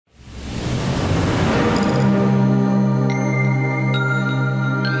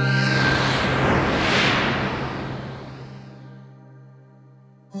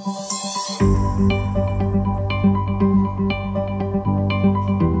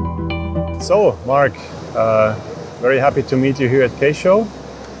So, Marc, very happy to meet you here at K-Show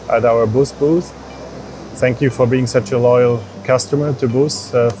at our Buss booth. Thank you for being such a loyal customer to Buss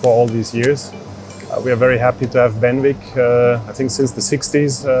for all these years. We are very happy to have BENVIC, I think since the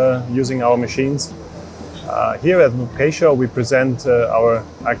 60s, using our machines. Here at K-Show we present our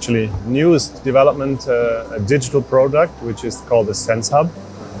actually newest development, a digital product which is called the SenseHUB.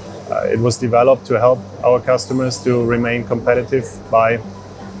 It was developed to help our customers to remain competitive by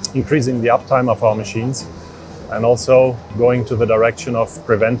increasing the uptime of our machines and also going to the direction of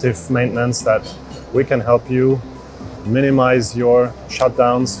preventive maintenance, that we can help you minimize your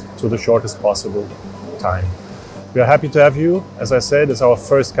shutdowns to the shortest possible time. We are happy to have you, as I said, as our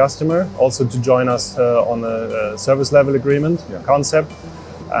first customer, also to join us on a service level agreement concept.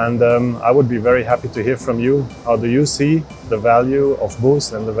 And I would be very happy to hear from you. How do you see the value of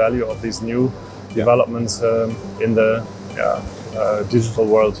Buss and the value of these new developments in the digital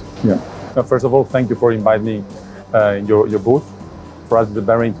world? First of all, thank you for inviting me in your booth. For us, it's a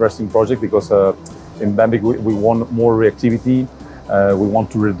very interesting project because in BENVIC we want more reactivity. We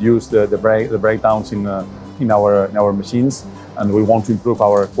want to reduce the breakdowns in our machines, and we want to improve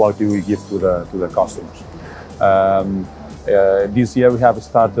our quality we give to the customers. This year we have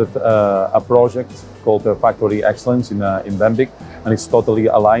started a project called Factory Excellence in BENVIC, and it's totally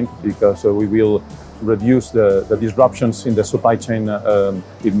aligned because we will reduce the disruptions in the supply chain.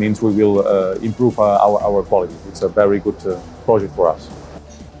 It means we will improve our quality. It's a very good project for us.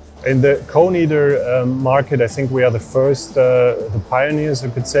 In the ko-kneader market, I think we are the first, the pioneers, I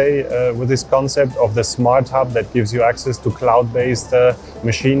could say, with this concept of the smart hub that gives you access to cloud-based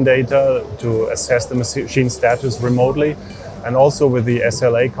machine data to assess the machine status remotely, and also with the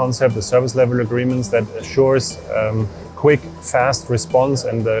SLA concept, the service level agreements that assures quick, fast response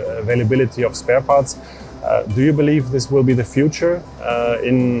and the availability of spare parts. Do you believe this will be the future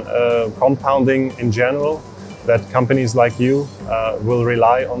in compounding in general, that companies like you will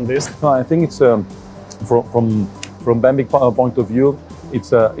rely on this? No, I think it's from BENVIC point of view, it's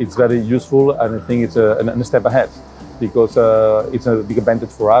very useful, and I think it's a step ahead because it's a big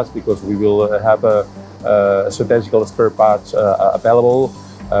advantage for us because we will have a strategical spare parts available,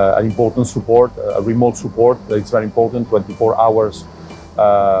 an important support, a remote support. It's very important, 24 hours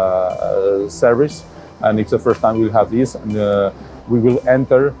service, and it's the first time we'll have this. And, we will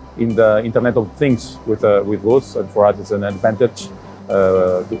enter in the Internet of Things with Buss, and for us it's an advantage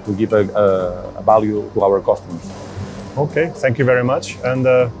to give a value to our customers. Okay, thank you very much, and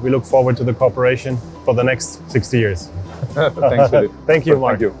we look forward to the cooperation for the next 60 years. Thanks, Philip. Thank you,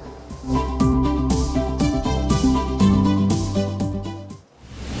 Marc. Thank you.